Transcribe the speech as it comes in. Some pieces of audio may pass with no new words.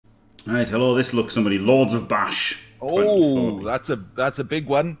Right, hello, this looks somebody. Lords of Bash. Oh, that's a big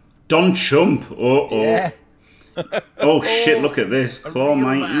one. Don Chump. Yeah. Oh shit, look at this. A Claw real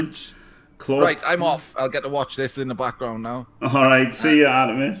Mighty. match. Claw... Right, I'm off. I'll get to watch this in the background now. Alright, see ya,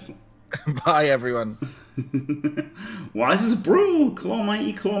 Artemis. Bye, everyone. Why is this brutal? Claw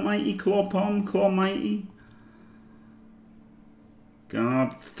Mighty, Claw Mighty, Claw Palm, Claw Mighty.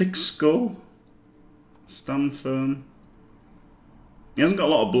 Guard. Thick Skull. Stand firm. He hasn't got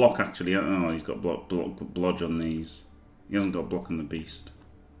a lot of block, actually. Oh, he's got blodge on these. He hasn't got block on the beast.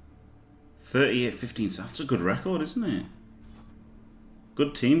 38-15. That's a good record, isn't it?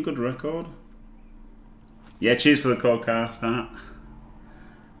 Good team, good record. Yeah, cheers for the codecast, hat.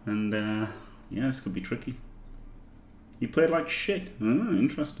 And, yeah, this could be tricky. He played like shit. Oh,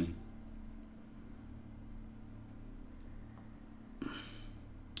 interesting.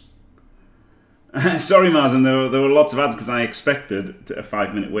 Sorry, Marzen, there were lots of ads because I expected a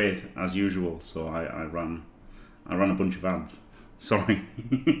 5-minute wait as usual, so I ran a bunch of ads. Sorry,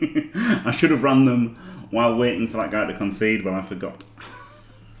 I should have run them while waiting for that guy to concede, but I forgot.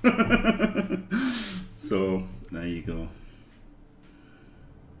 So there you go.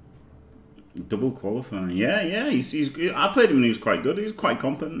 Double qualifying, yeah. I played him and he was quite good. He was quite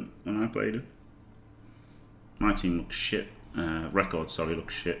competent when I played him. My team looks shit. Record, sorry,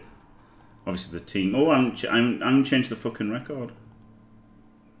 looks shit. Obviously the team. Oh, I'm changed the fucking record.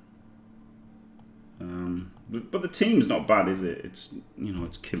 But the team's not bad, is it? It's, you know,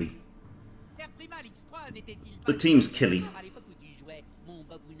 it's killy. The team's killy.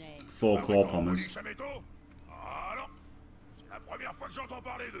 4 claw pommers.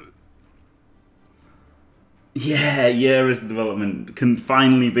 Yeah, Arrested Development can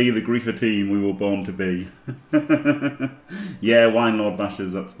finally be the griefer team we were born to be. Yeah, Wine Lord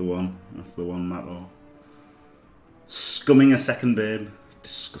Bashers, that's the one. That's the one, Macho. Scumming a second babe.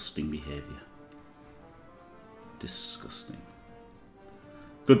 Disgusting behaviour. Disgusting.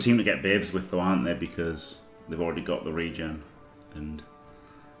 Good team to get babes with though, aren't they? Because they've already got the regen. And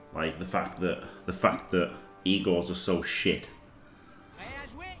like the fact that egos are so shit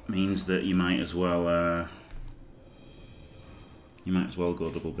means that you might as well go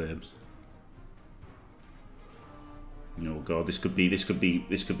double babes. You know, God, this could be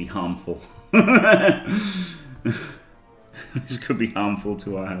harmful. This could be harmful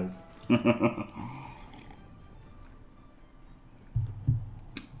to our health.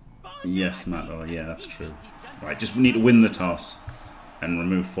 Yes, Matt. Oh, yeah, that's true. Right, just we need to win the toss and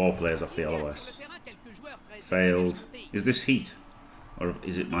remove 4 players off the LOS. Failed. Is this heat, or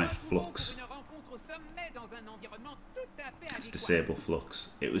is it my flux? It's disable flux.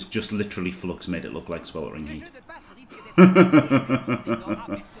 It was just literally flux made it look like sweltering heat.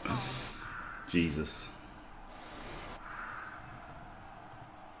 Jesus.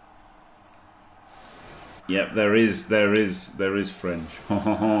 Yep, there is French.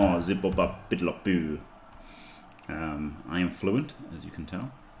 I am fluent, as you can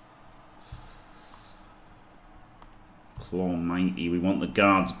tell. Claw Mighty. We want the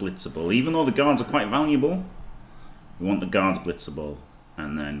guards blitzable. Even though the guards are quite valuable, we want the guards blitzable.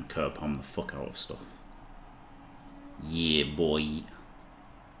 And then Kerpom the fuck out of stuff. Yeah, boy.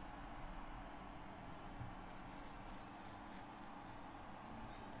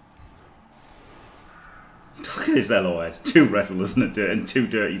 Look at this LOS. 2 wrestlers and 2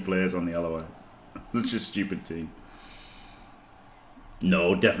 dirty players on the LOS. Such a stupid team.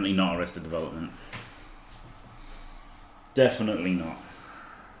 No, definitely not Arrested Development. Definitely not.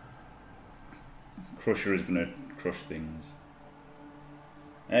 Crusher is going to crush things.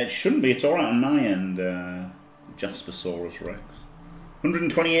 It shouldn't be. It's alright on my end. Jaspersaurus Rex.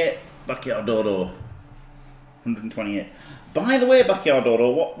 128. Backyard Dodo. 128. By the way, Backyard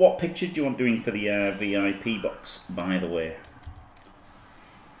Dodo, what picture do you want doing for the VIP box, by the way?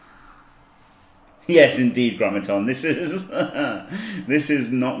 Yes, indeed, Grammaton. This is this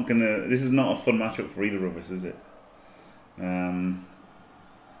is not a fun matchup for either of us, is it?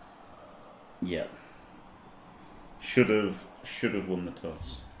 Yeah. Should have won the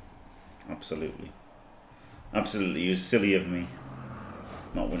toss. Absolutely. Absolutely. It was silly of me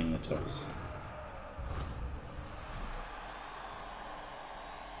not winning the toss.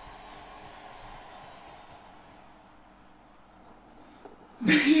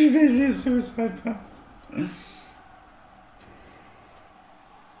 Basically a suicide pact.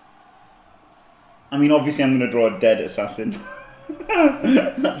 I mean, obviously I'm going to draw a dead assassin.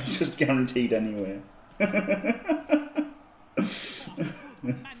 That's just guaranteed anyway. But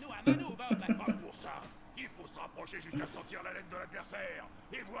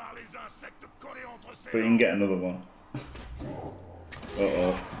you can get another one.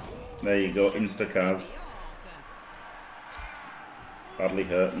 Uh-oh. There you go, insta-cars. Badly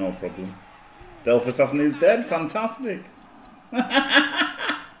hurt, no problem. Delph Assassin is dead, fantastic!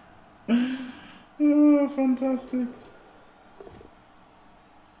 Oh, fantastic.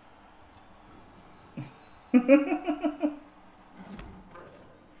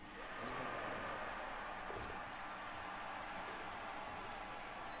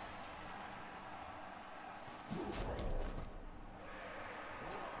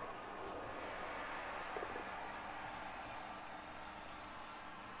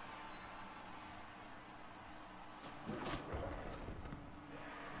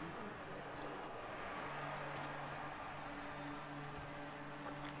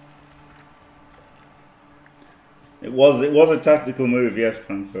 It was a tactical move, yes,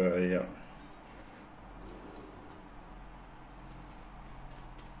 Frankfurt, yeah.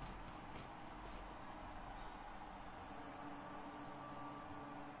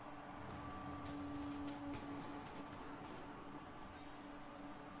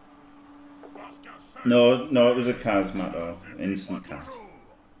 No, it was a Kaz, Macho. Instant Kaz.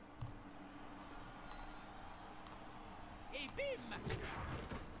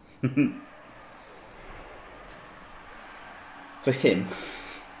 For him.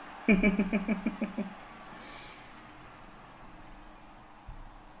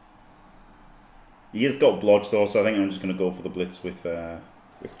 He has got blodge though, so I think I'm just going to go for the blitz with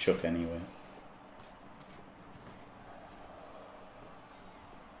Chuck anyway.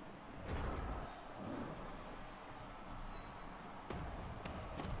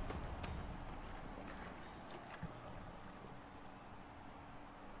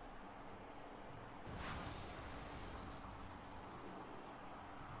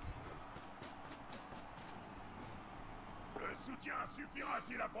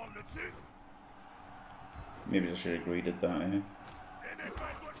 Maybe I should have agreed at that, eh?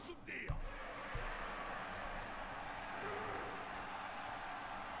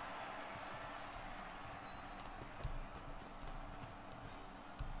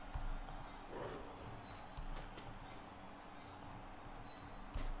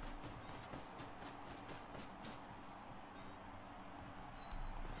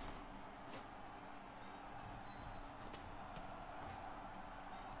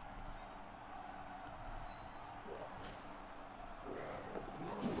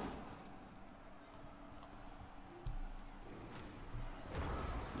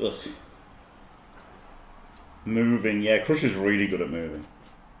 Ugh. Moving, yeah, Crusher's really good at moving.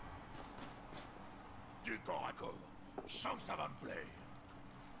 Du corps à corps, je sens que ça va me plaire.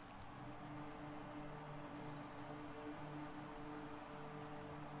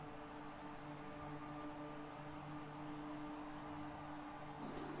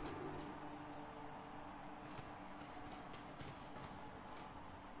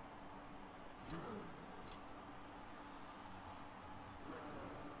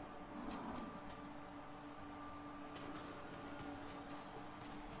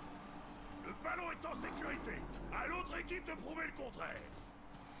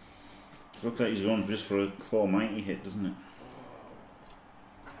 It looks like he's going just for a Claw Mighty hit, doesn't it?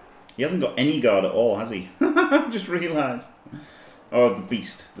 He hasn't got any guard at all, has he? Just realised. Oh, the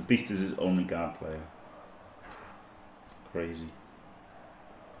Beast. The Beast is his only guard player. Crazy.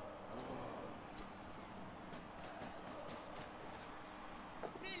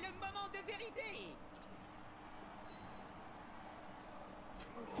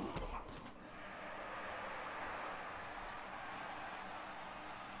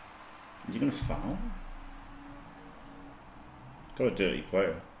 Is he going to foul? Got a dirty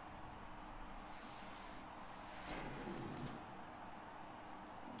player.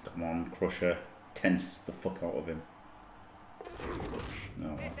 Come on, Crusher. Tense the fuck out of him.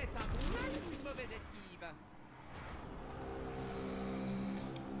 No.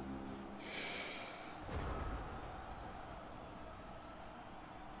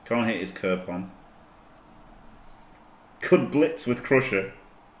 Can't hit his curb on. Could blitz with Crusher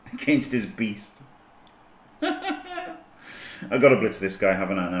against his Beast. I've got to blitz this guy,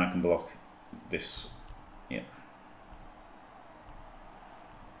 haven't I? And then I can block this. Yeah.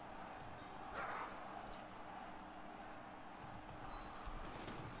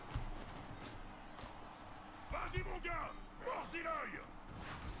 Vas-y mon gars, mords-y l'œil.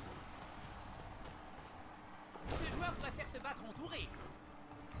 Ce joueur préfère se battre entouré.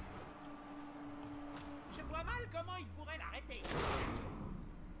 Je vois mal comment il pourrait l'arrêter.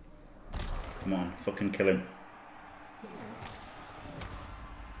 Come on, fucking kill him.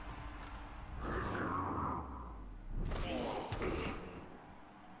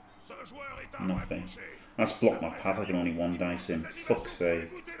 Nothing. That's blocked my path. I can only one dice him. Fuck's sake.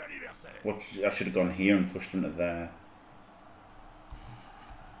 What, I should have gone here and pushed into there.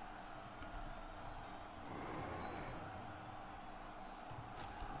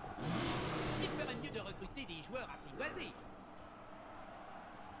 Il ferait mieux de recruter des joueurs apprivoisés.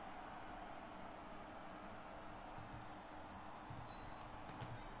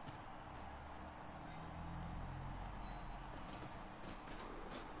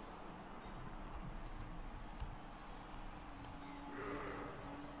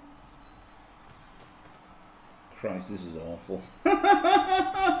 Christ, this is awful.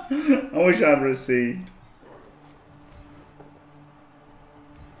 I wish I'd received.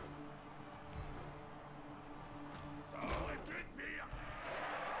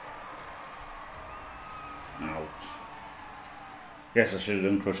 Ouch. Guess I should have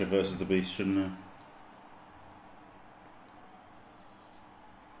done Crusher versus the Beast, shouldn't I?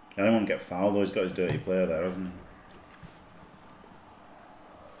 I don't want to get fouled though, he's got his dirty player there, hasn't he?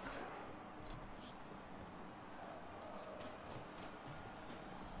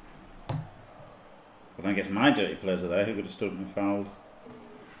 But then I guess my dirty players are there who could have stood and fouled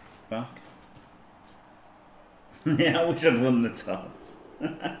back. Yeah, I wish I'd won the toss.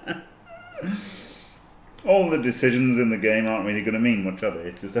 All the decisions in the game aren't really going to mean much, are they?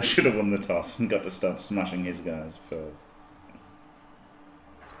 It's just I should have won the toss and got to start smashing his guys first.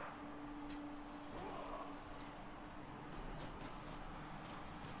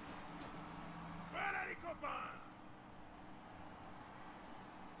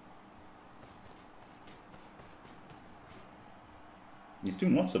 He's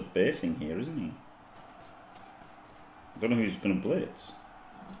doing lots of basing here, isn't he? I don't know who's going to blitz.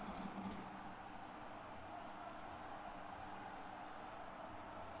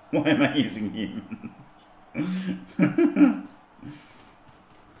 Why am I using humans?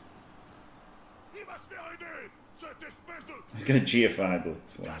 He's going to GFI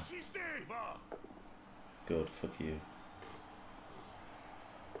blitz. Wow. Good, fuck you.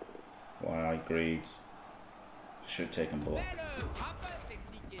 Why, greeds. Should have taken block.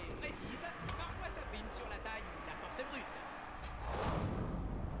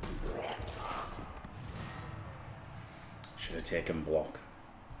 Should have taken block.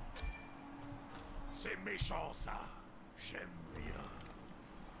 C'est méchant ça. J'aime bien.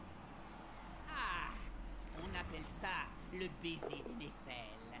 Ah, on appelle ça le baiser des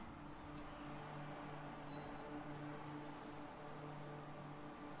Néphèles.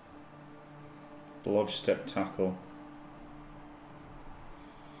 Blodge step tackle.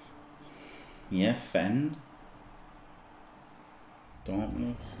 Yeah, fend.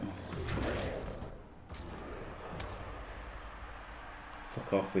 Dauntless.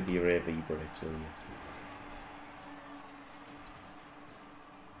 Fuck off with your AV breaks, will you?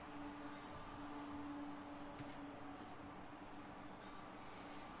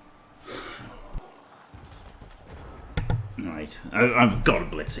 Right, I've got to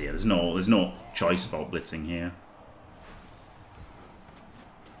blitz here. There's no choice about blitzing here.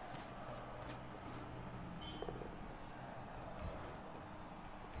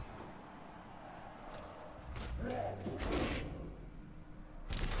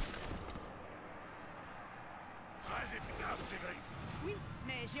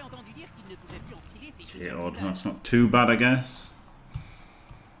 Yeah, that's not too bad, I guess.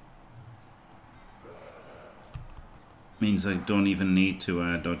 Means I don't even need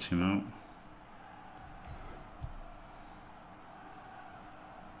to dodge him out.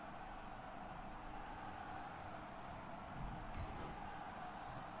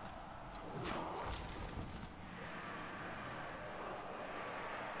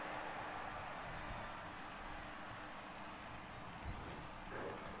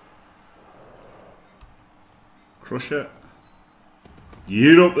 Crusher.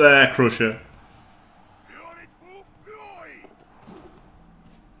 You up there, Crusher.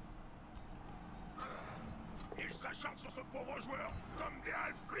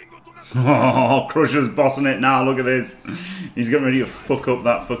 Oh, Crusher's bossing it now, look at this. He's getting ready to fuck up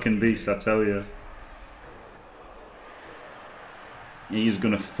that fucking beast, I tell you. He's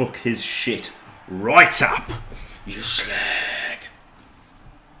gonna fuck his shit right up, you slag.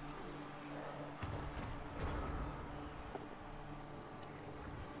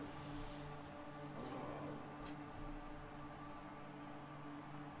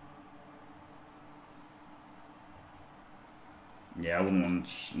 Yeah, I wouldn't want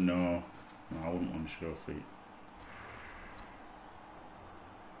no, I wouldn't want show feet.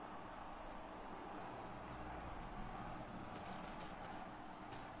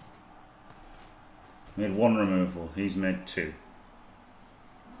 Made one removal. He's made two.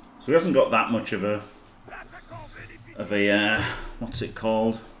 So he hasn't got that much of a what's it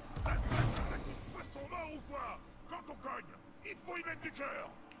called? Il faut y mettre du cœur.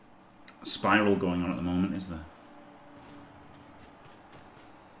 Spiral going on at the moment, is there?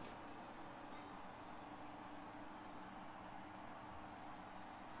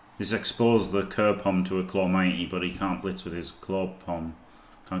 He's exposed the Kerr Pom to a Claw Mighty, but he can't blitz with his Claw Pom.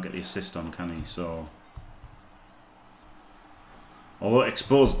 Can't get the assist on, can he? So, although it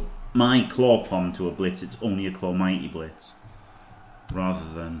exposed my Claw Pom to a blitz, it's only a Claw Mighty blitz,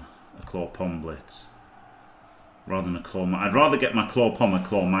 rather than a Claw Pom blitz. Rather than a Claw Mighty. I'd rather get my Claw Pom a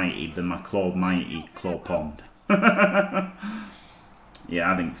Claw Mighty than my Claw Mighty Claw Pommed. Yeah,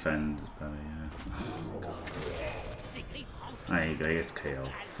 I think Fend is better, yeah. There you go, he gets KO.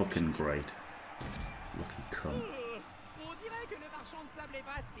 Fucking great. Lucky cunt.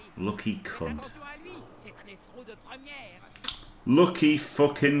 Lucky cunt. Lucky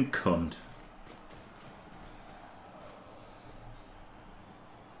fucking cunt.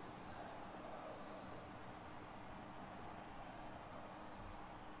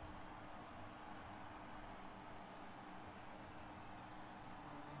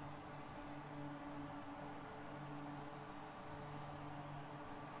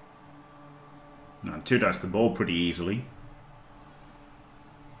 No, 2 dice the ball pretty easily.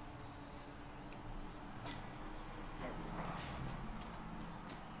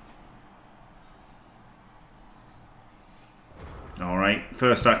 Alright,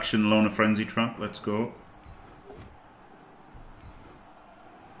 first action, Loner Frenzy Trap, let's go.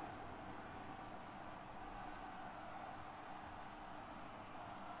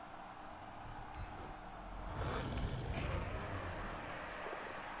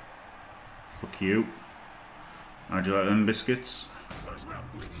 Fuck you. How'd you like them biscuits?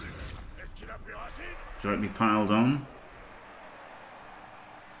 Would you like me piled on?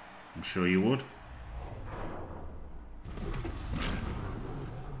 I'm sure you would.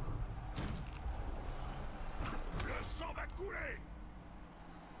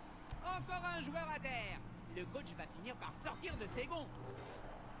 Encore un joueur à terre. Le coach va finir par sortir de ses gonds.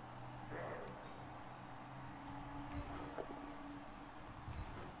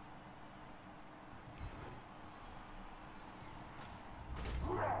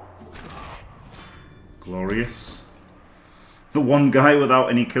 Glorious. The one guy without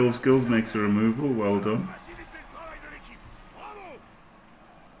any kill skills makes a removal. Well done.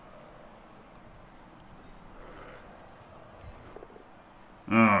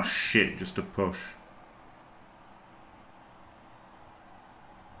 Oh shit, just a push.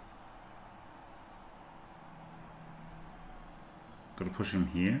 Gotta push him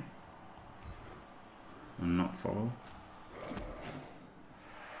here. And not follow.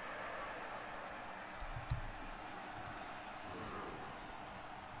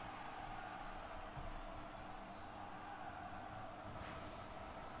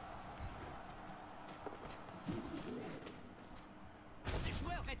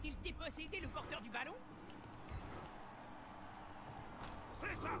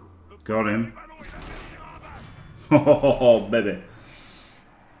 Got him. Oh, baby. Un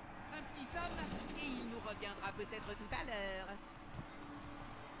petit somme et il nous reviendra peut-être tout à l'heure.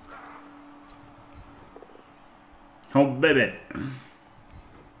 Oh, baby.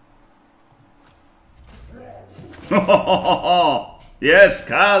 Oh, yes,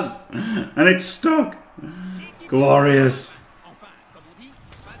 Kaz. And it's stuck. Glorious.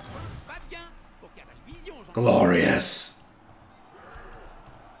 Glorious.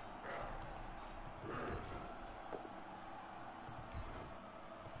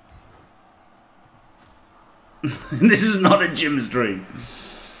 This is not a gym stream.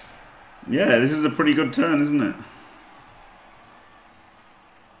 Yeah, this is a pretty good turn, isn't it?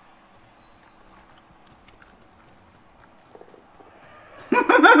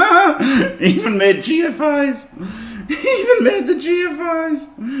 Even made GFIs. Even made the GFIs.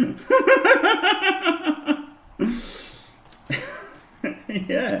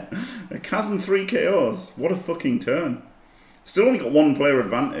 Yeah, a Kaz and 3 KOs. What a fucking turn. Still only got 1 player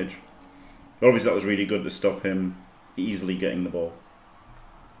advantage. Obviously, that was really good to stop him easily getting the ball.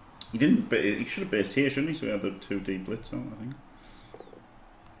 He didn't. He should have based here, shouldn't he? So he had the 2 deep blitz out, I think.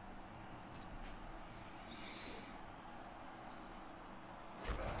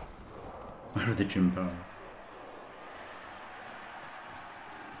 Where are the gym pals?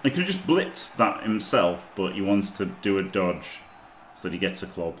 He could have just blitzed that himself, but he wants to do a dodge so that he gets a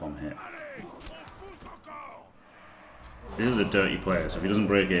claw palm hit. This is a dirty player, so if he doesn't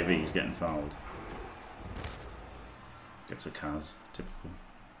break AV, he's getting fouled. Gets a Kaz, typical.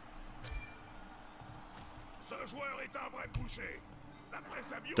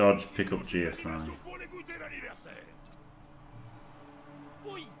 Dodge, pick up GFI.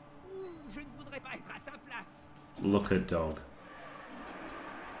 Look a dog.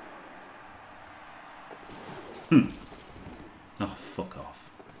 Oh, fuck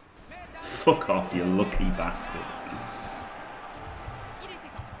off. Fuck off, you lucky bastard. Il était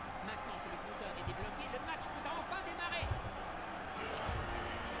temps. Maintenant que le compteur est débloqué, le match peut enfin démarrer.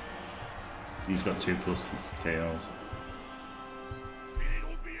 He's got 2+ KOs.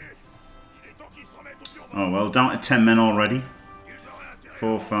 Oh well, down to 10 men already.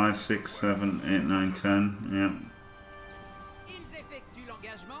 4, 5, 6, 7, 8, 9, 10. Yeah. Ils effectuent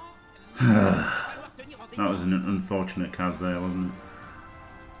l'engagement. That was an unfortunate Kaz there, wasn't it?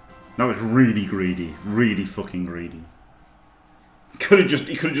 That was really greedy. Really fucking greedy. He could have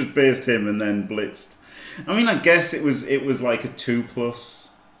just based him and then blitzed. I mean, I guess it was like a 2+.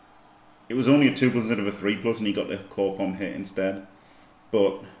 It was only a 2+ instead of a 3+, and he got the core bomb hit instead.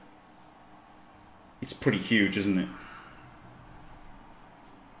 But it's pretty huge, isn't it?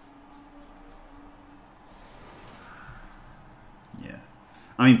 Yeah.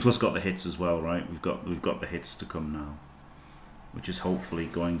 I mean, plus got the hits as well, right? We've got the hits to come now, which is hopefully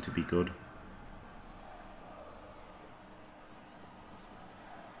going to be good.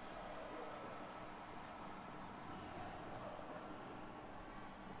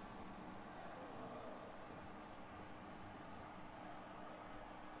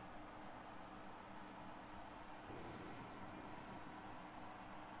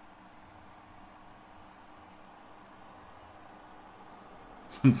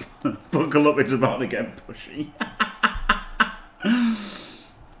 Buckle up, it's about to get pushy. I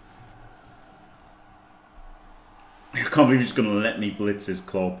can't believe he's just gonna let me blitz his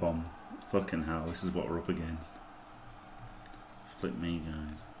claw bomb. Fucking hell, this is what we're up against. Flip me,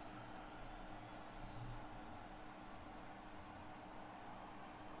 guys.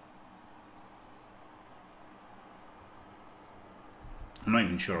 I'm not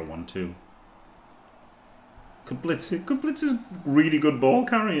even sure I want to. Could blitz his really good ball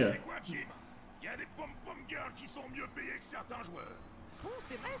carrier.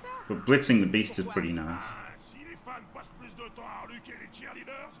 But blitzing the beast is pretty nice. I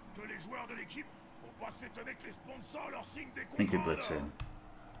think he blitz him.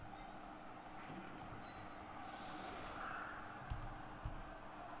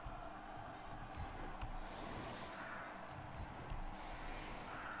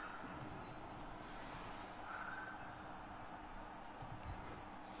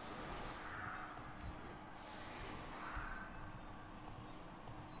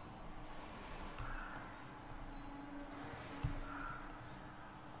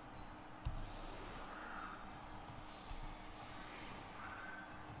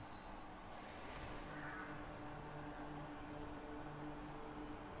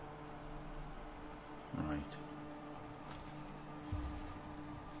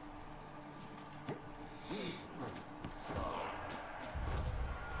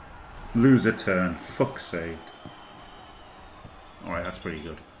 Lose a turn, fuck's sake. Alright, that's pretty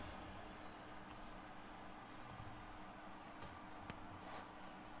good.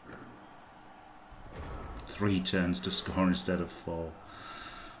 Three turns to score instead of 4.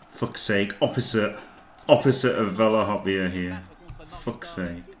 Fuck's sake, opposite of Velahopia here. Fuck's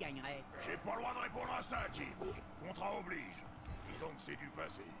sake. J'ai pas le droit de répondre à ça, Jim. Contrat oblige. Disons que c'est du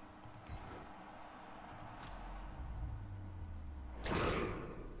passé.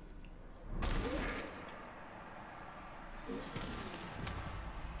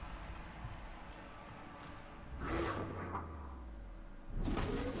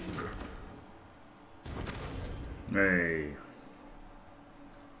 Hey.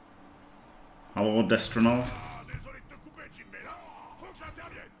 Hello, Destronov. Désolé de te couper, Jim, mais là, faut que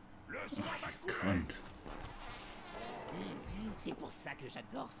j'intervienne. Le sang va couler. Cunt. C'est pour ça que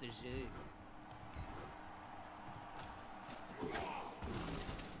j'adore ce jeu.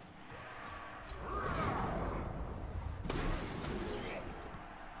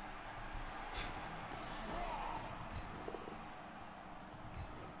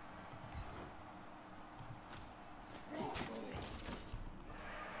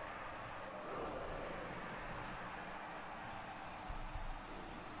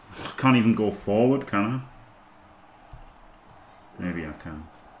 Can't even go forward, can I? Maybe I can.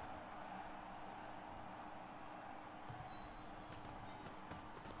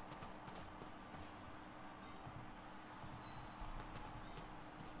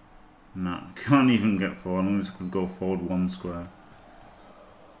 No, can't even get forward. I'm just gonna go forward 1 square.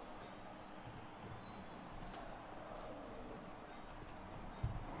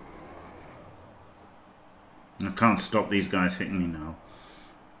 I can't stop these guys hitting me now.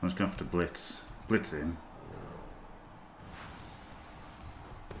 I'm just gonna have to blitz in.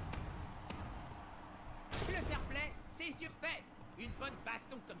 Le fair play, c'est surfait. Une bonne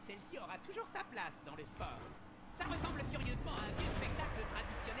baston comme celle-ci aura toujours sa place dans le sport. Ça ressemble furieusement à un vieux spectacle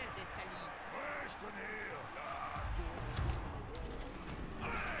traditionnel d'Estalie. Ouais, je connais.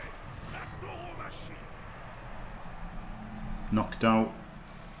 La tauromachie. Knocked out.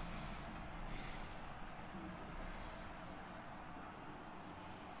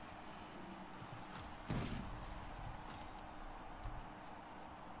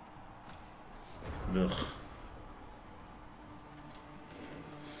 Ugh.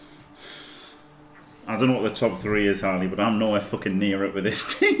 I don't know what the top 3 is, Harley, but I'm nowhere fucking near it with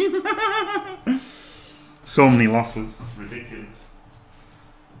this team. So many losses. Ridiculous.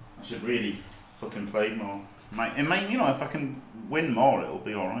 I should really fucking play more. It might, you know, if I can win more, it'll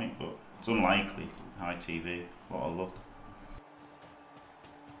be alright, but it's unlikely. High TV. What a look.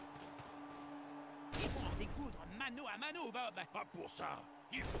 Et pour en découdre mano à mano, Bob. Ah, pour ça,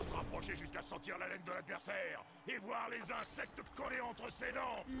 il faut se rapprocher jusqu'à sentir la laine de l'adversaire et voir les insectes collés entre ses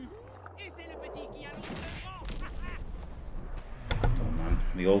dents. Et c'est le petit qui allonge le grand. Oh man,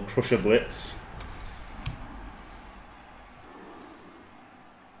 the old Crusher Blitz.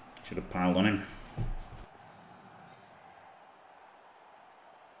 Should have piled on him.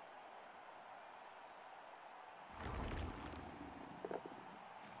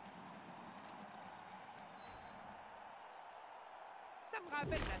 Ça me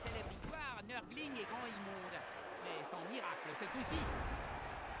rappelle la célèbre histoire Nurgling et Grand Immonde. Mais sans miracle ce coup-ci.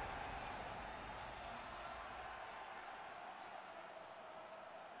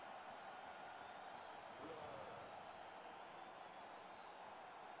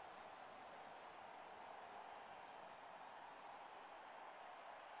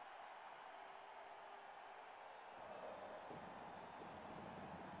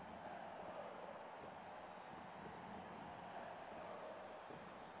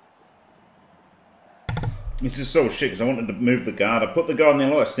 This is so shit because I wanted to move the guard. I put the guard in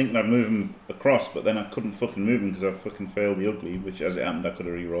the LOS thinking I'd move him across, but then I couldn't fucking move him because I fucking failed the ugly, which as it happened I could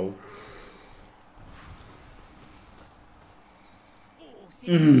have re-rolled.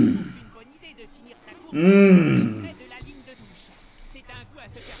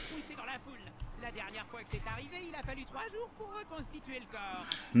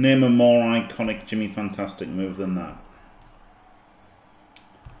 Name a more iconic Jimmy Fantastic move than that.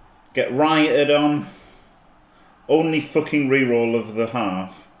 Get rioted on. Only fucking reroll of the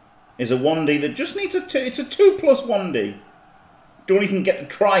half is a 1D that just needs a 2. It's a 2 plus 1D. Don't even get to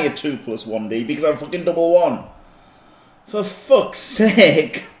try a 2 plus 1D because I'm fucking double 1. For fuck's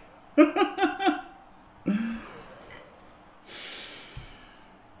sake.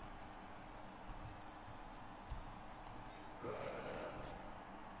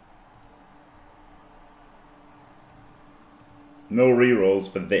 No rerolls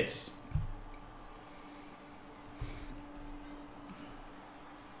for this.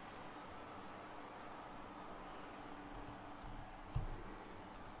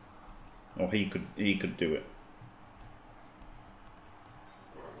 Or he could do it.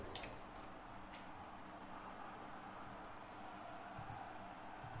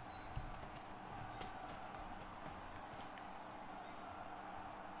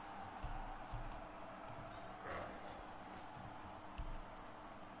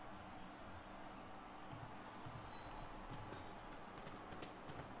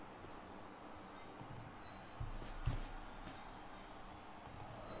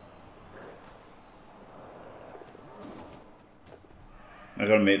 I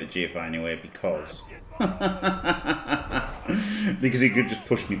gotta make the GFI anyway because because he could just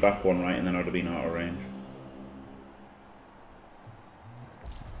push me back one right and then I'd have been out of range.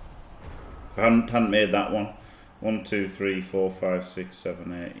 If I hadn't made that one, 1, 2, 3, 4, 5, 6,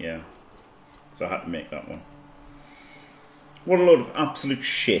 7, 8, yeah. So I had to make that one. What a load of absolute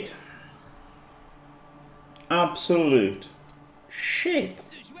shit. Absolute shit.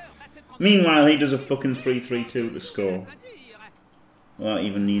 Meanwhile, he does a fucking 3-3-2 to score. Without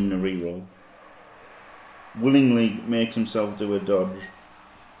even needing a reroll. Willingly makes himself do a dodge.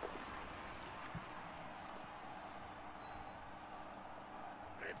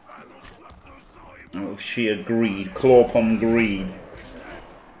 Out of sheer greed, claw upon greed,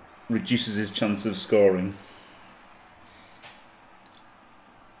 reduces his chance of scoring.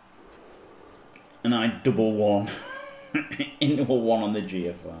 And I double 1 into a 1 on the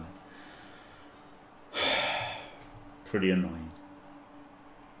GFI. Pretty annoying.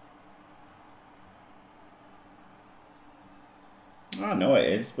 I know it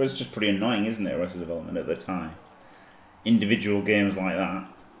is, but it's just pretty annoying, isn't it, Arrested Development at the time? Individual games like that are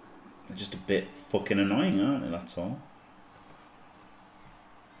just a bit fucking annoying, aren't they, that's all?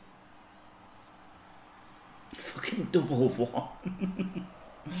 Fucking double 1.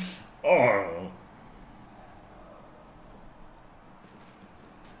 Oh.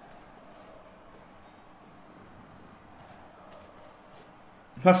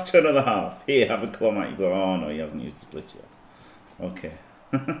 Last turn of the half. Here, have a claw mighty blow. Oh no, he hasn't used split yet. Okay.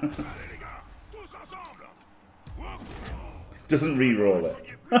 Allez les gars, tous ensemble. Oups. Doesn't re-roll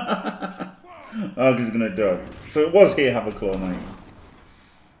it. Oh, he's gonna dodge. So it was here, have a claw mighty.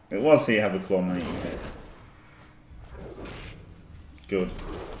 It was here, have a claw mighty. Good.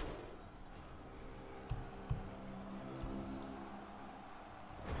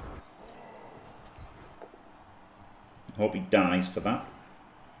 I hope he dies for that.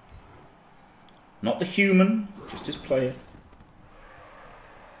 Not the human, just his player.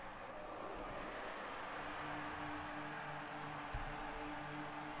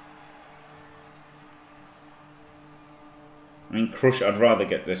 I mean, Crusher, I'd rather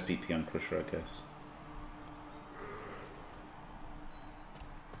get this PP on Crusher, I guess.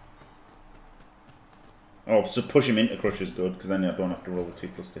 Oh, so push him into Crusher's good, because then I don't have to roll the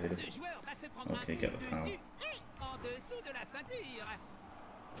 2+ to hit him. Okay, get the power.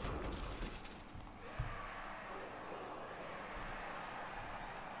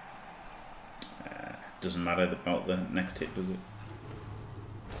 Doesn't matter about the next hit, does it?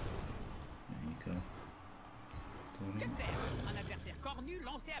 There you go. Un adversaire cornu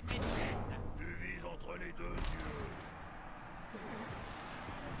lancé à pleine vitesse. Tu vises entre les deux yeux.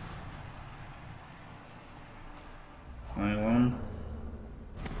 Pylon.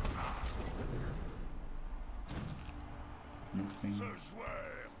 Nothing. Ce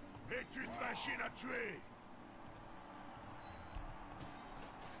joueur est une machine à tuer.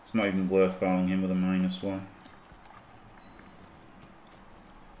 It's not even worth fouling him with a -1.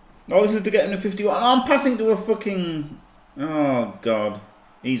 Oh, this is to get him to 51. Oh, I'm passing to a fucking... Oh, God.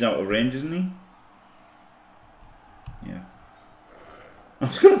 He's out of range, isn't he? Yeah. I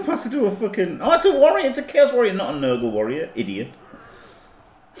was going to pass it to a fucking... Oh, it's a warrior. It's a Chaos Warrior, not a Nurgle Warrior. Idiot.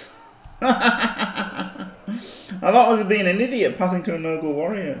 I thought I was being an idiot passing to a Nurgle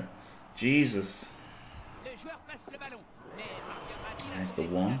Warrior. Jesus. There's the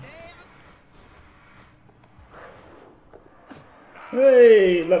one.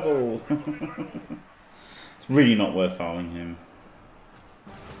 Hey, level! It's really not worth fouling him.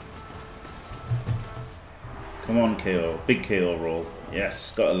 Come on, KO. Big KO roll.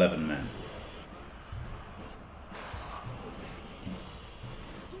 Yes, got 11 men.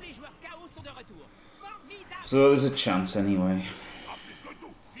 So there's a chance anyway.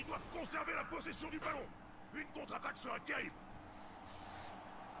 Ils doivent conserver la possession du ballon. Une contre-attaque sera terrible.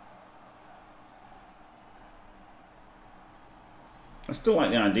 I still like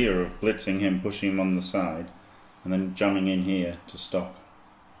the idea of blitzing him, pushing him on the side, and then jamming in here to stop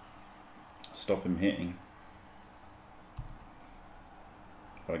him hitting.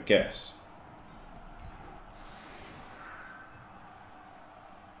 But I guess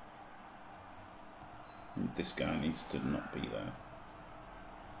this guy needs to not be there.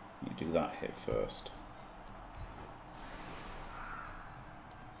 You do that hit first.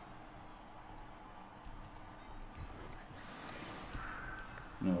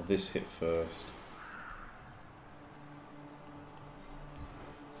 No, this hit first.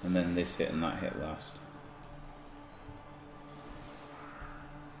 And then this hit and that hit last.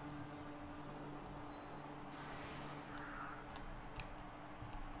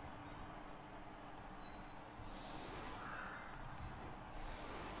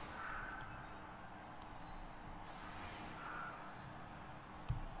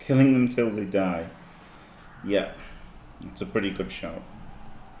 Killing them till they die. Yeah, it's a pretty good shout.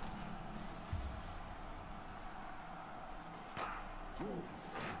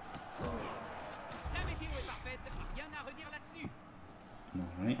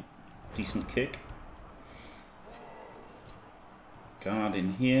 Alright, decent kick. Guard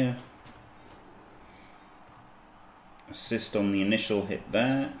in here. Assist on the initial hit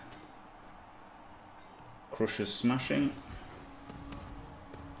there. Crusher's smashing.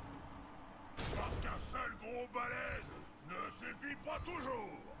 Parce qu'un seul gros balèze ne suffit pas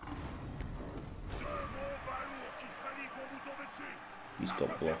toujours. De mon balourd qui s'allie pour vous tomber dessus. He's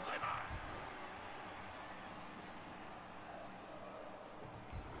got blocked.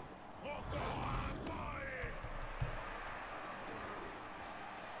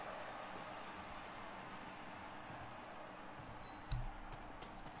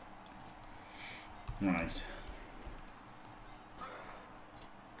 Right.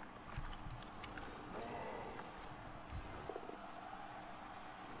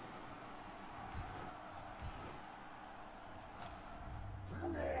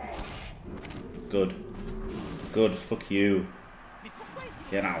 Good. Good, fuck you.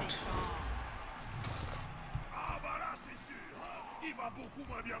 Get out. Ah bah là c'est sûr, il va beaucoup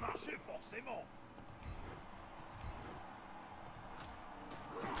moins bien marcher forcément.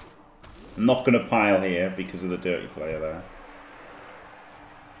 I'm not going to pile here because of the dirty player there.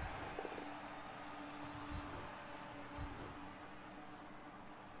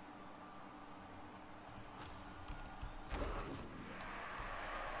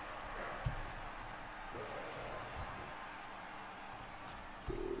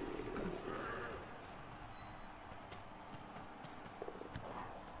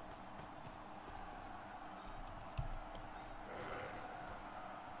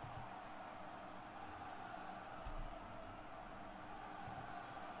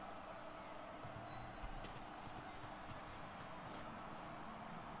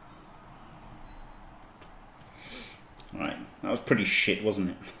 Right, that was pretty shit, wasn't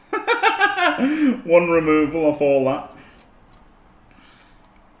it? One removal off all that.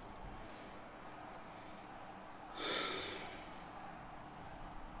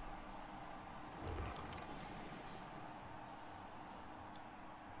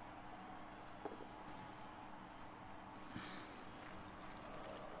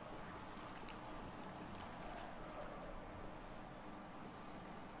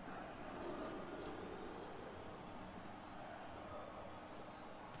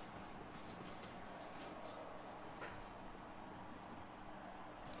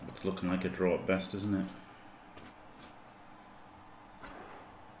 It's looking like a draw at best, isn't it?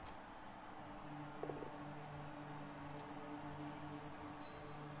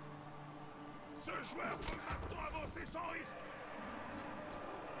 Ce joueur peut maintenant avancer sans risque.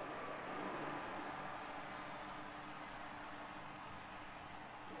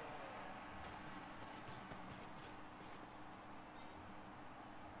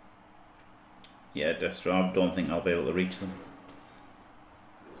 Yeah, Destro, I don't think I'll be able to reach them.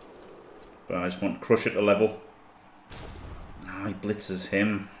 But I just want to crush it to level. Ah, he blitzes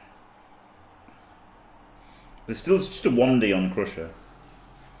him. But it's still just a 1D on Crusher.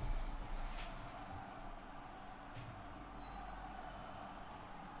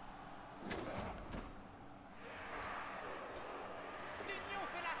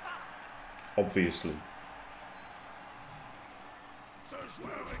 Obviously. Ce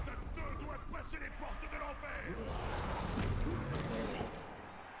joueur est à 2 doigts de passer les portes de l'enfer.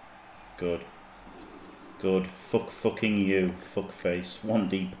 Good. Good. Fucking you, fuckface.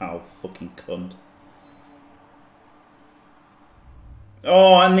 1D pow, fucking cunt.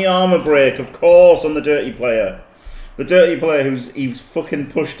 Oh, and the armor break, of course, on the dirty player. The dirty player he's fucking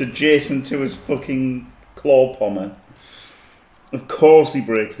pushed adjacent to his fucking claw pommer. Of course he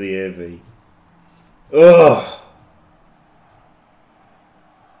breaks the AV. Ugh.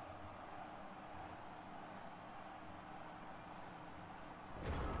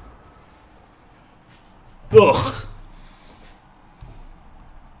 Ugh.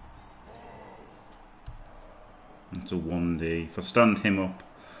 That's a 1D. If I stand him up,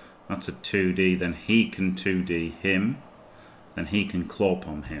 that's a 2D. Then he can 2D him. Then he can claw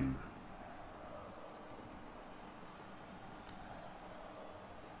palm him.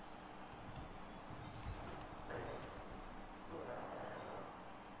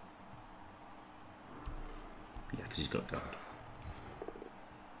 Yeah, because he's got guard.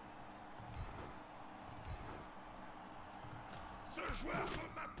 Ce joueur peut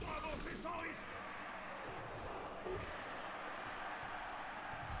maintenant avancer sans risque.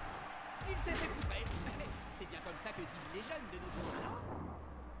 Il s'est fait poutrer. C'est bien comme ça que disent les jeunes de nos jours, alors.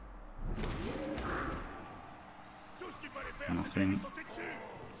 Tout ce qu'il fallait faire, c'était Nothing. lui sauter dessus.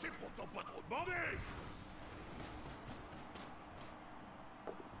 C'est pourtant pas trop demandé.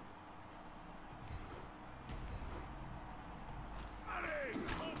 Allez,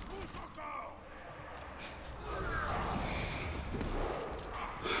 on pousse encore.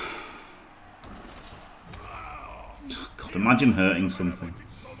 God, imagine hurting something.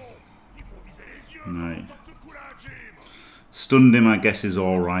 Il faut viser les yeux. Right. Comme ce coup-là, Jim. Stunned him, I guess, is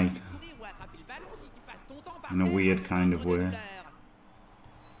alright. Courir ou attraper le ballon si tu passes ton temps par In a terre weird avec kind of trop de way. douleur.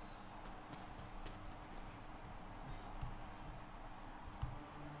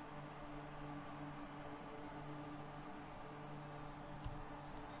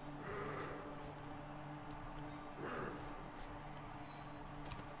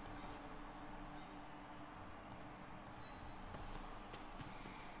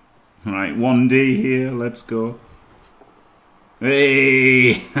 Right, 1D here, let's go.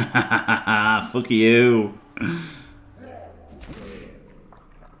 Hey! Fuck you!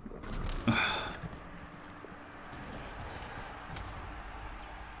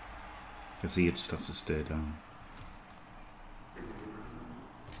 Because he just has to stay down.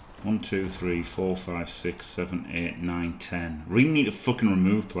 1, 2, 3, 4, 5, 6, 7, 8, 9, 10. Really need to fucking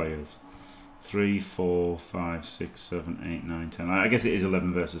remove players. 3, 4, 5, 6, 7, 8, 9, 10. I guess it is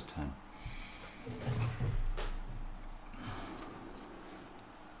 11 versus 10.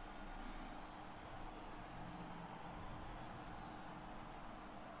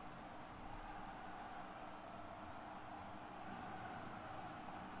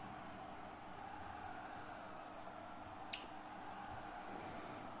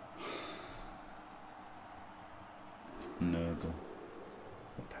 Nurgle.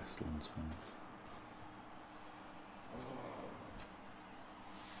 Or pestilence one.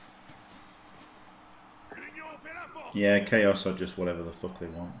 Yeah, Chaos are just whatever the fuck they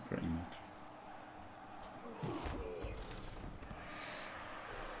want, pretty much.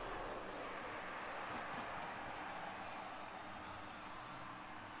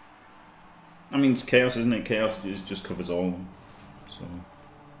 I mean, it's Chaos, isn't it? Chaos just covers all of them, so...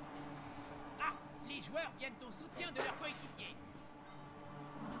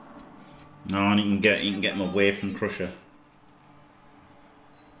 No, and you can get him away from Crusher.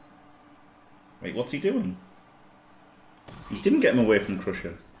 Wait, what's he doing? He didn't get him away from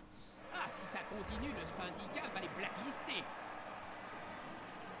Crusher.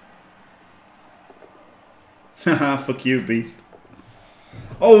 Haha, fuck you, beast.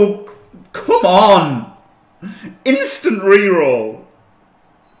 Oh, come on! Instant reroll!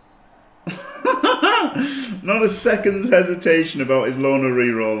 Not a second's hesitation about his loner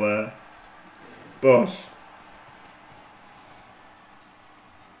reroll there. But...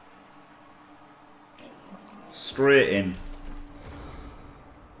 straight in.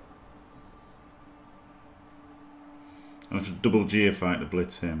 I'll have to double geofight to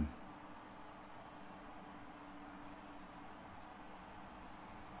blitz him.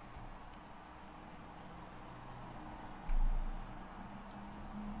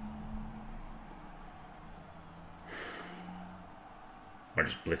 Or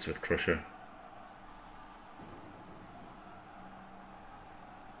just blitz with Crusher.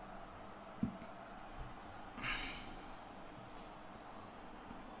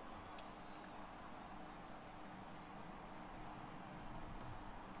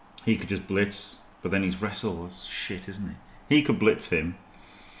 He could just blitz, but then he's wrestle. That's shit, isn't he? He could blitz him.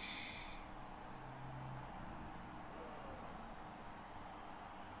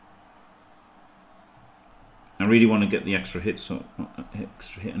 I really want to get the extra hit, so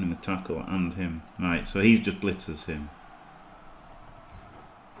extra hit on him with tackle and him. Right, so he just blitzes him.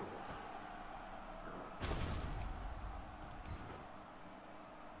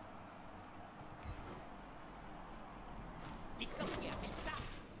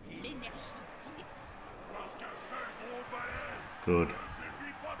 Good.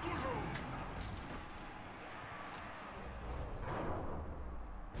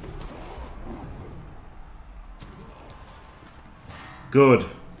 Good.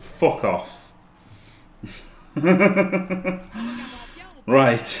 Fuck off.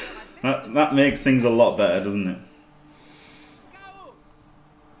 Right. That makes things a lot better, doesn't it?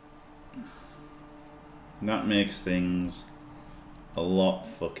 That makes things a lot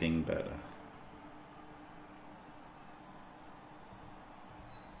fucking better.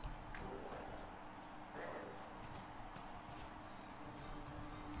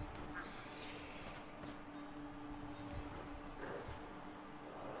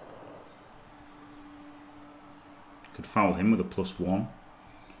 Could foul him with a +1.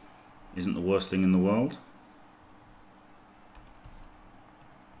 Isn't the worst thing in the world.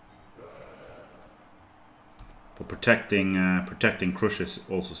 But protecting Crusher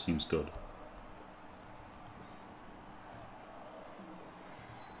also seems good.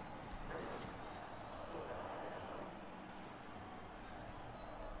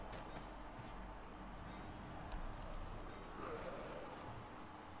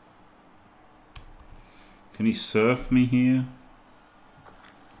 Can he surf me here?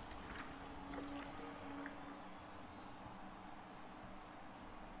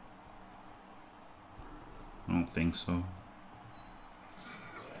 I don't think so.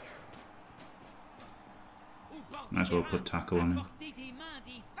 Might as well put tackle on him.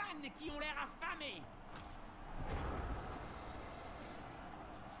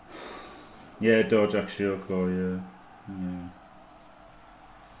 Yeah, dodge Axial Claw, yeah.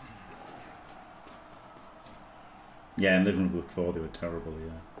 Yeah, and Living with Look 4, they were terrible, yeah.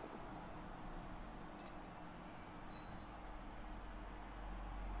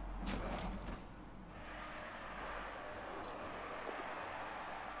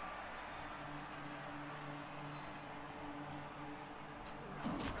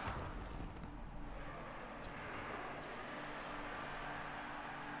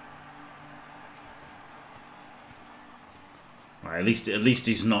 Right, at least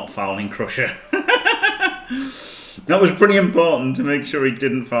he's not fouling Crusher. That was pretty important to make sure he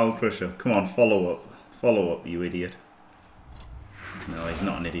didn't foul Crusher. Come on, follow up. Follow up, you idiot. No, he's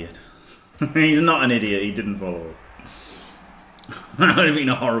not an idiot. He's not an idiot, he didn't follow up. That would have been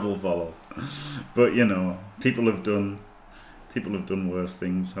a horrible follow. But, you know, people have done worse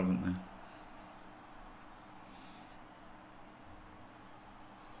things, haven't they?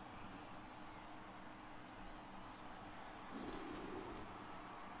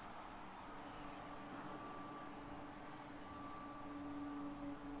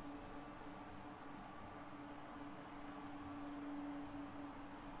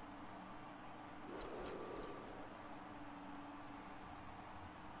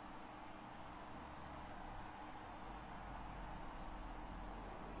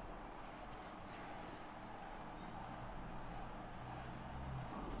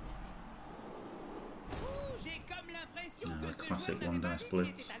 Classic one dice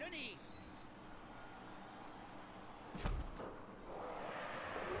blitz.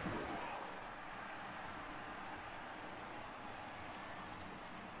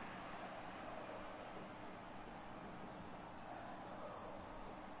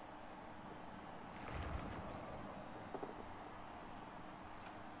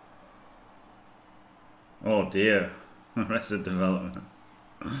 Oh dear, Arrested Development.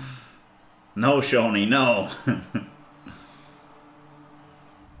 No, Shawnee, no.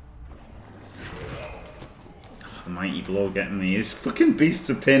 The mighty blow getting me. His fucking beast's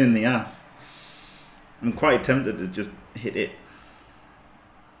a pain in the ass. I'm quite tempted to just hit it.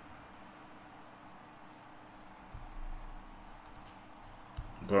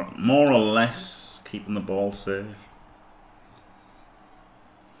 But more or less keeping the ball safe.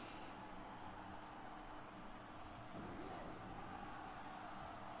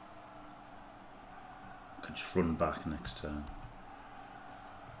 Could just run back next turn.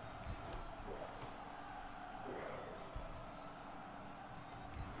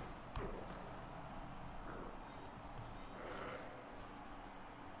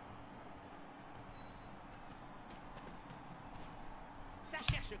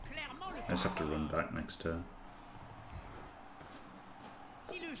 I just have to run back next turn.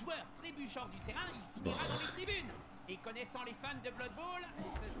 Si le joueur trébuche hors du terrain, il finira dans les tribunes. Et connaissant les fans de Blood Bowl,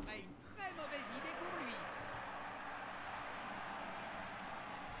 ce serait une très mauvaise idée pour lui.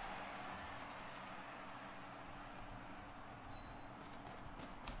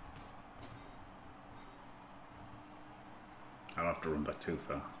 I'll have to run back too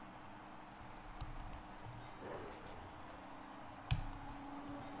far.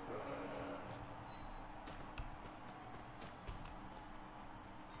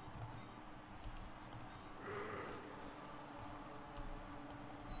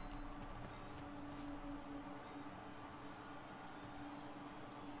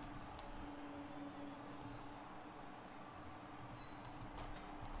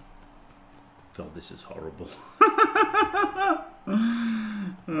 God, this is horrible.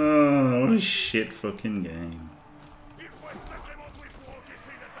 Oh, what a shit fucking game.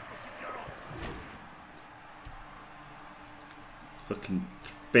 Fucking,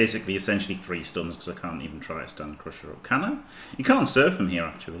 basically, essentially 3 stuns because I can't even try to stand Crusher up. Can I? You can't surf him here,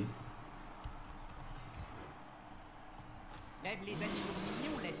 actually. Même les animaux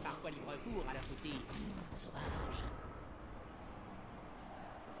mignons laissent parfois libre cours à leur côté sauvage.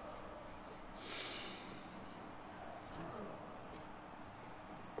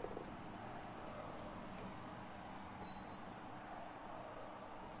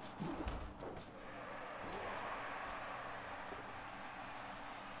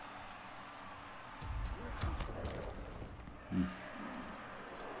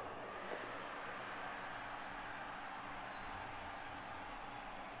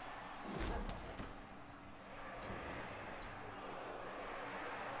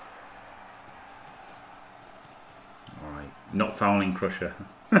 Not fouling Crusher.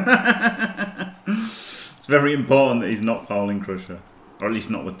 It's very important that he's not fouling Crusher. Or at least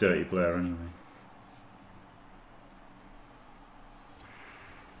not with Dirty Player anyway.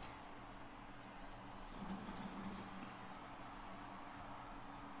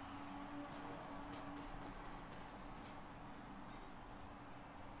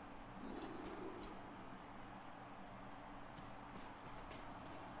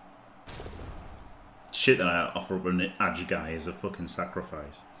 Shit that I offer up an Edge guy as a fucking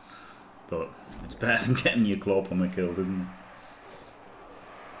sacrifice. But it's better than getting your claw plumber killed, isn't it?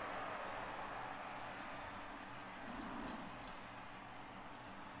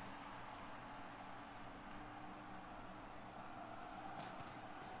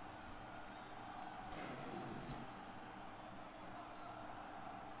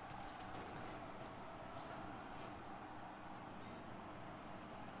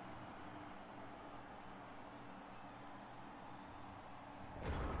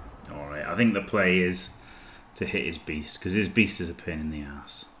 I think the play is to hit his beast, because his beast is a pain in the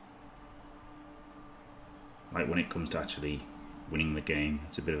ass. Like when it comes to actually winning the game,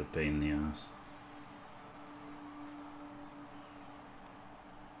 it's a bit of a pain in the ass.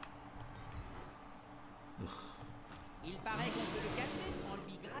 Il paraît qu'on peut le calmer en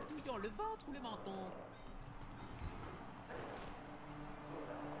lui gratouillant le ventre ou le menton.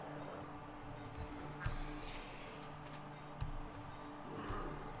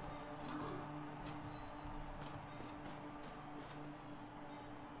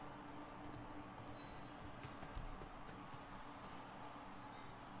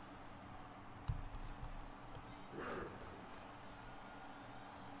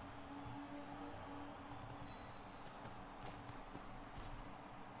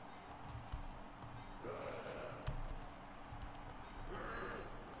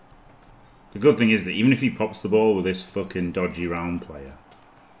 The good thing is that even if he pops the ball with this fucking dodgy round player,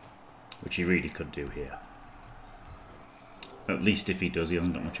 which he really could do here, at least if he does, he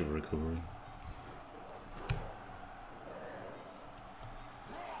hasn't got much of a recovery.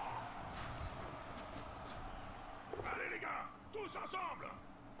 Allez les gars, tous ensemble.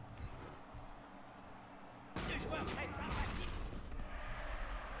 Le joueur reste impassible.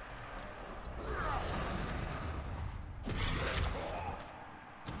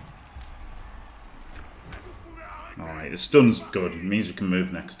 Alright, the stun's good. It means we can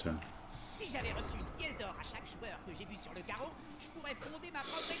move next turn. Si j'avais reçu une pièce d'or à chaque joueur que j'ai vu sur le carreau, je pourrais fonder ma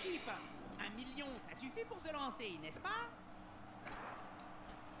propre équipe. 1 million, ça suffit pour se lancer, n'est-ce pas?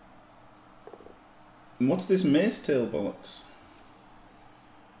 What's this mace tail bollocks?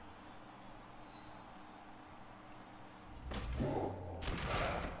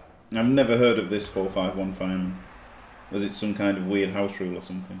 I've never heard of this 4-5-1 fireman. Was it some kind of weird house rule or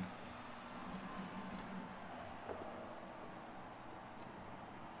something?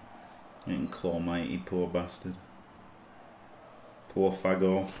 Getting claw mighty, poor bastard. Poor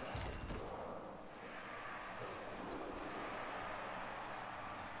faggot.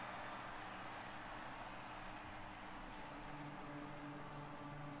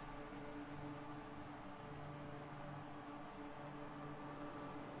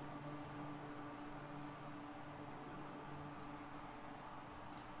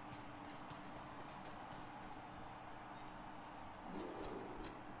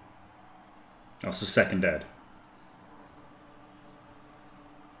 That's the second dead.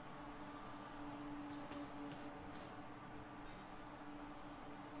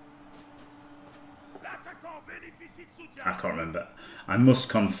 I can't remember. I must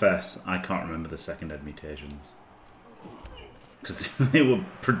confess, I can't remember the second dead mutations. Because they were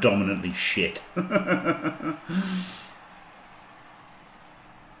predominantly shit.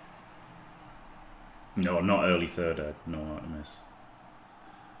 No, not early third ed. No, I miss.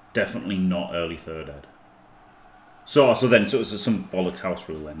 Definitely not early third ed. So it's some bollocks house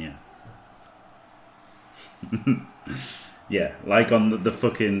rule then, yeah. Yeah, like on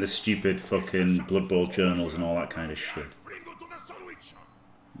the stupid fucking Blood Bowl journals and all that kind of shit.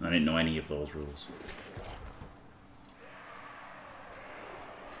 I didn't know any of those rules.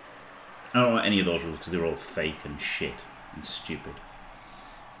 I don't know any of those rules because they were all fake and shit and stupid.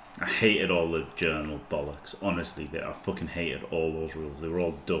 I hated all the journal bollocks. Honestly, I fucking hated all those rules. They were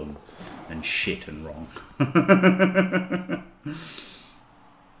all dumb and shit and wrong.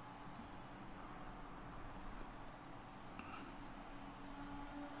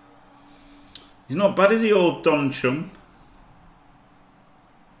 He's not bad, is he, old Don Chump?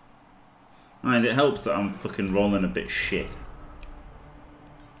 And it helps that I'm fucking rolling a bit shit.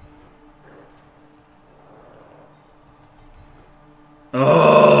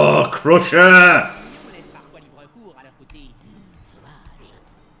 Oh, Crusher!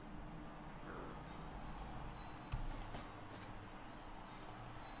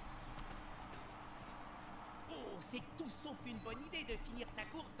 C'est tout sauf une bonne idée de finir sa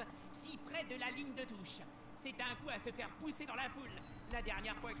course si près de la ligne de touche. C'est un coup à se faire pousser dans la foule. La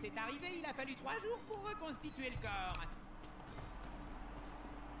dernière fois que c'est arrivé, il a fallu 3 jours pour reconstituer le corps.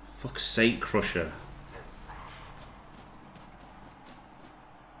 Fuck's sake, Crusher.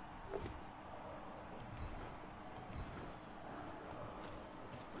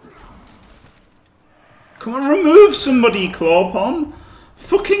 Come on, remove somebody, Clawpon.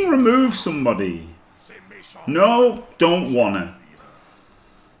 Fucking remove somebody. No, don't wanna.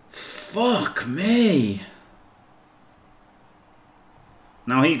 Fuck me.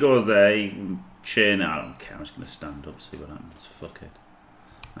 Now he goes there, he chain. I don't care, I'm just gonna stand up, see what happens. Fuck it.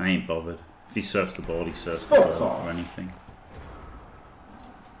 I ain't bothered. If he surfs the ball, he surfs the ball or anything.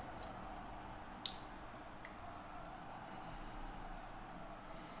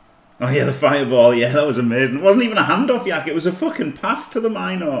 Oh yeah, the fireball, yeah, that was amazing. It wasn't even a handoff, Yak, it was a fucking pass to the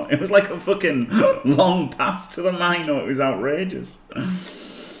Mino. It was like a fucking long pass to the Mino. It was outrageous.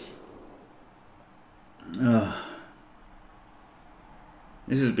 Ugh.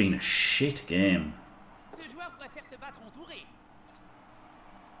 This has been a shit game. Ce joueur préfère se battre entouré.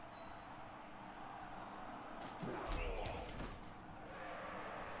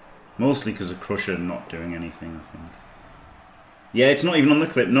 Mostly because of Crusher not doing anything, I think. Yeah, it's not even on the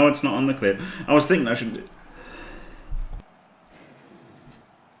clip. No, it's not on the clip. I was thinking I should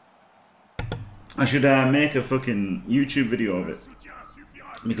make a fucking YouTube video of it.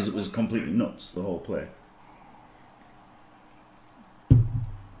 Because it was completely nuts, the whole play.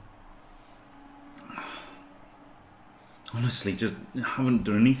 Honestly, just haven't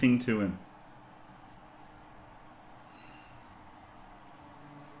done anything to him.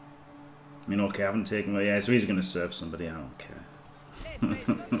 I mean, okay, I haven't taken... Yeah, so he's going to serve somebody, I don't care.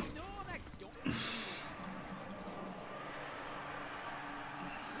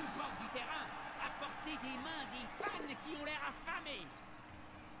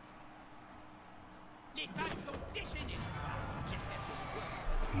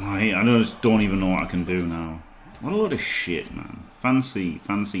 I just don't even know what I can do now. What a load of shit, man. Fancy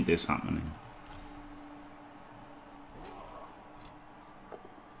this happening.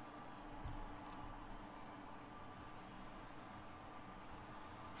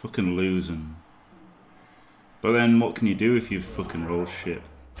 Fucking losing. But then what can you do if you fucking roll shit?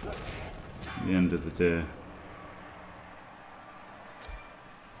 At the end of the day.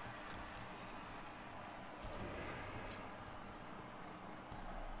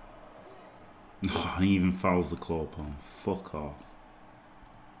 Oh, and he even fouls the claw palm. Fuck off.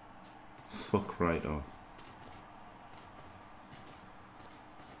 Fuck right off.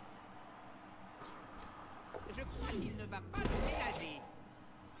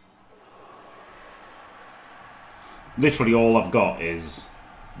 Literally all I've got is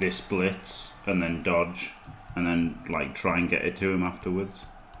this blitz and then dodge and then like try and get it to him afterwards.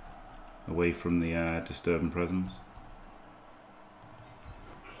 Away from the disturbing presence.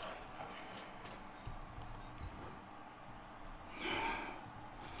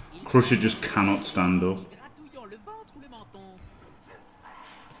 Crusher just cannot stand up.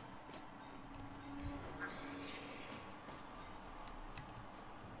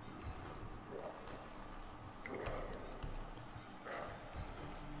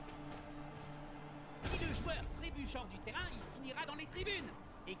 Si le joueur trébuche hors du terrain, il finira dans les tribunes.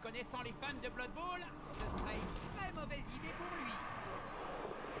 Et connaissant les fans de Blood Bowl, ce serait une très mauvaise idée pour lui.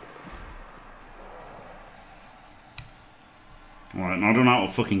 Alright, now I don't know how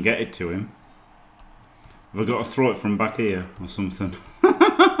to fucking get it to him. Have I got to throw it from back here or something?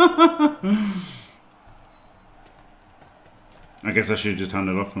 I guess I should just hand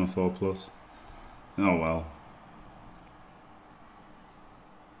it off from a 4+. Oh well.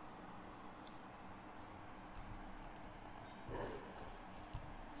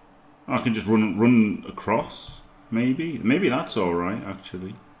 I can just run across, maybe. Maybe that's alright,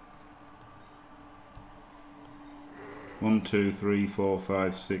 actually. 1, 2, 3, 4,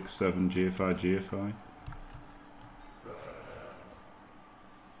 5, 6, 7, GFI, GFI.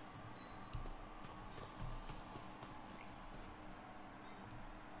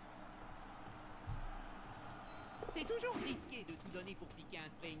 C'est toujours risqué de tout donner pour piquer un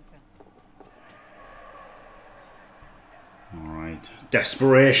sprint. Alright.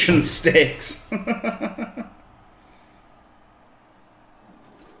 Desperation stakes.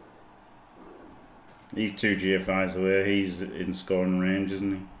 He's 2 GFIs away. He's in scoring range,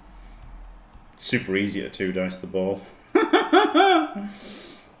 isn't he? It's super easy to 2-dice the ball.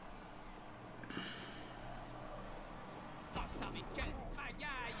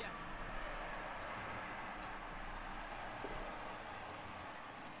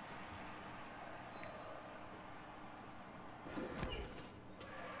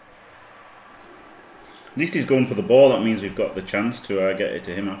 At least he's going for the ball. That means we've got the chance to get it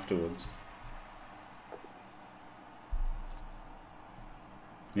to him afterwards.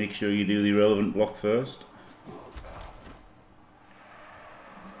 Make sure you do the relevant block first.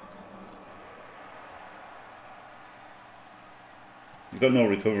 He's got no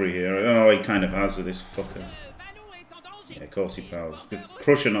recovery here. Oh, he kind of has with this fucker. Yeah, of course he powers. With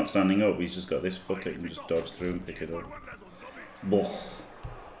Crusher not standing up, he's just got this fucker. He can just dodge through and pick it up. Boah.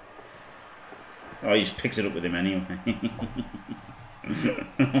 Oh, he just picks it up with him anyway.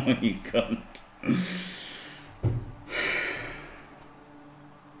 Oh, you cunt.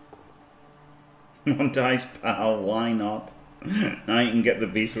 One dice, pal, why not? Now you can get the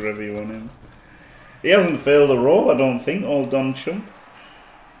beast wherever you want him. He hasn't failed a roll, I don't think, old Don Chump.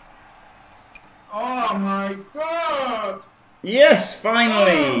 my god! Yes,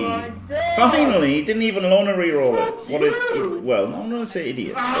 finally! Oh my God. Finally! He didn't even want to reroll it. Fuck What you. well, I'm going to say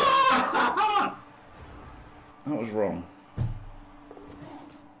idiot. That was wrong.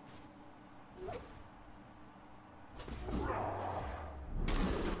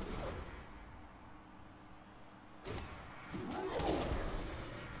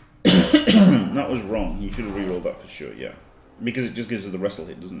 That was wrong. You should have rerolled that for sure, yeah. Because it just gives us the wrestle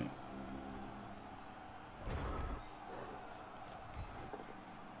hit, doesn't it?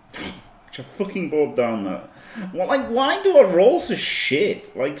 Which I fucking bored down that. Well, like, why do I roll so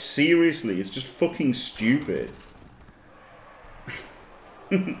shit? Like, seriously, it's just fucking stupid.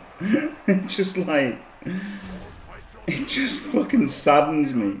 It's just like... It just fucking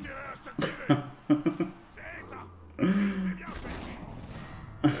saddens me. It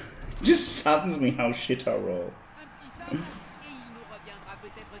just saddens me how shit I roll.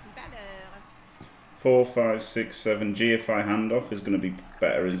 4, 5, 6, 7. GFI handoff is going to be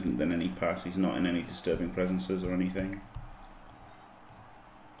better than any pass. He's not in any disturbing presences or anything.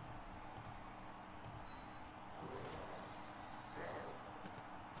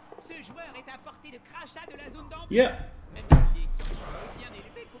 Yeah.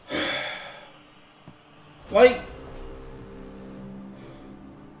 Like,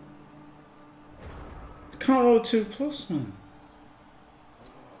 I can't roll 2+, man.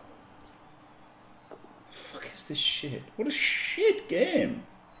 Fuck is this shit? What a shit game.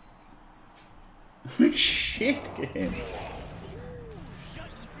 What a shit game.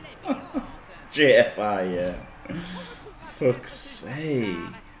 JFI, yeah. Fuck's sake.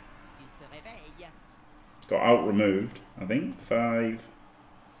 Got out removed, I think. 5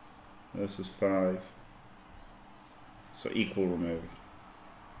 versus 5. So equal removed.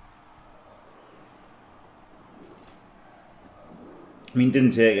 I mean,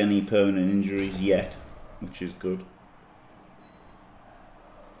 didn't take any permanent injuries yet, which is good.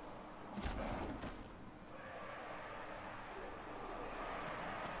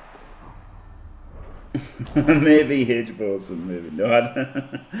 Maybe Hitch Bosun, maybe. No,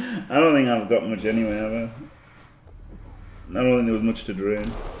 I don't think I've got much anyway, have I? I don't think there was much to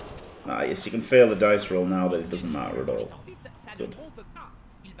drain. Ah, yes, you can fail the dice roll now that it doesn't matter at all. Good.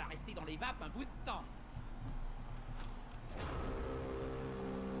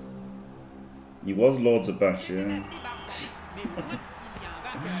 He was Lords of Bash, yeah.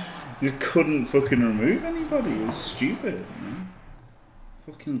 You couldn't fucking remove anybody, it was stupid, man.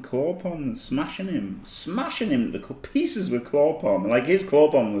 Fucking claw palm, smashing him to pieces with claw palm. Like, his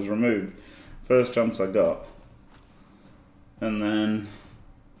claw palm was removed first chance I got, and then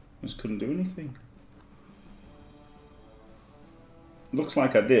I just couldn't do anything. Looks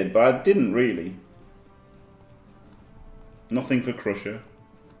like I did, but I didn't really. Nothing for Crusher.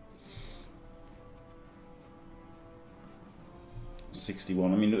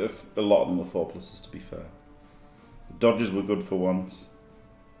 61. I mean, a lot of them were 4+, to be fair. The dodges were good for once.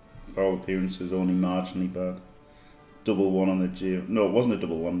 Foul appearances only marginally bad. Double 1 on the Geo. No, it wasn't a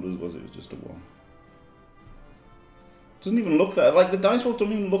double 1, was it? It was just a 1. Doesn't even look that. Like, the dice roll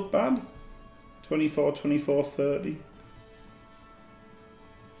doesn't even look bad. 24, 24, 30.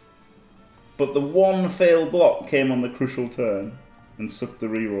 But the one failed block came on the crucial turn and sucked the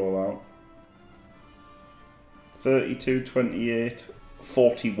reroll out. 32, 28,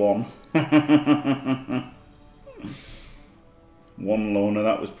 41. One loner,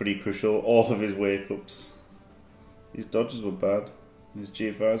 that was pretty crucial. All of his wake-ups. His dodges were bad. His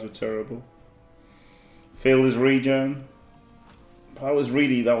GFIs were terrible. Failed his regen. That was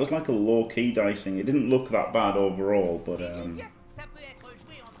like a low-key dicing. It didn't look that bad overall, but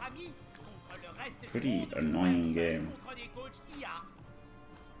pretty annoying game.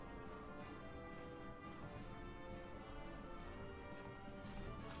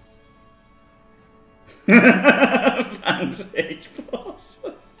 Thanks, H-Boss.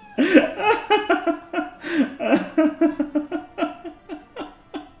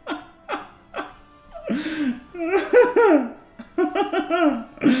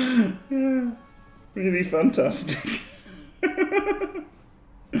 Really fantastic.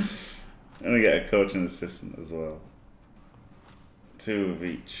 And we get a coach and assistant as well. 2 of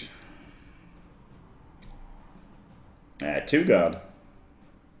each. 2 guard.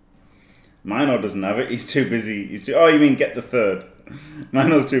 Mino doesn't have it. He's too busy. Oh, you mean get the 3rd?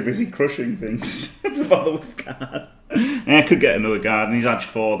 Mino's too busy crushing things to bother with guard. I could get another guard, and he's edge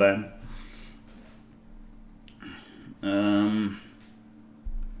 4 then.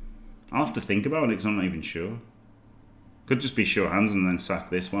 I'll have to think about it because I'm not even sure. Could just be sure hands and then sack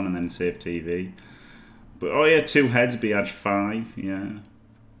this one and then save TV. But oh yeah, 2 heads be edge 5. Yeah,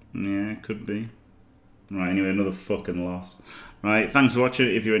 yeah, could be. Right, anyway, another fucking loss. Right, thanks for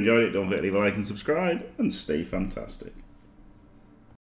watching. If you enjoyed it, don't forget to leave a like and subscribe, and stay fantastic.